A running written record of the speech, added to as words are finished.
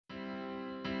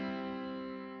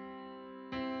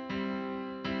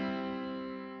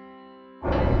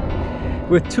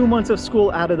With 2 months of school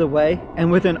out of the way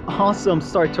and with an awesome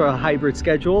start to our hybrid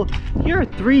schedule, here are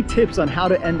 3 tips on how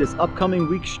to end this upcoming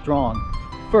week strong.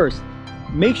 First,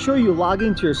 make sure you log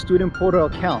into your student portal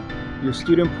account. Your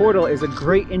student portal is a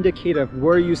great indicator of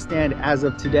where you stand as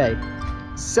of today.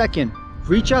 Second,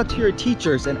 reach out to your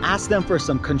teachers and ask them for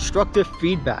some constructive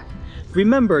feedback.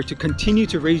 Remember to continue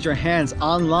to raise your hands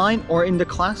online or in the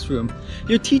classroom.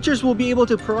 Your teachers will be able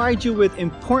to provide you with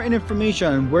important information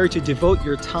on where to devote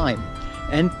your time.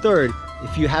 And third,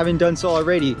 if you haven't done so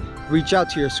already, reach out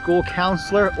to your school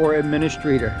counselor or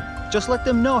administrator. Just let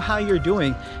them know how you're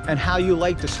doing and how you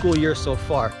like the school year so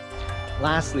far.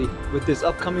 Lastly, with this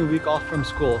upcoming week off from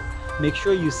school, make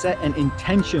sure you set an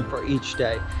intention for each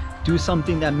day. Do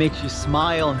something that makes you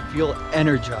smile and feel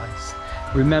energized.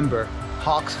 Remember,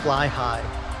 hawks fly high.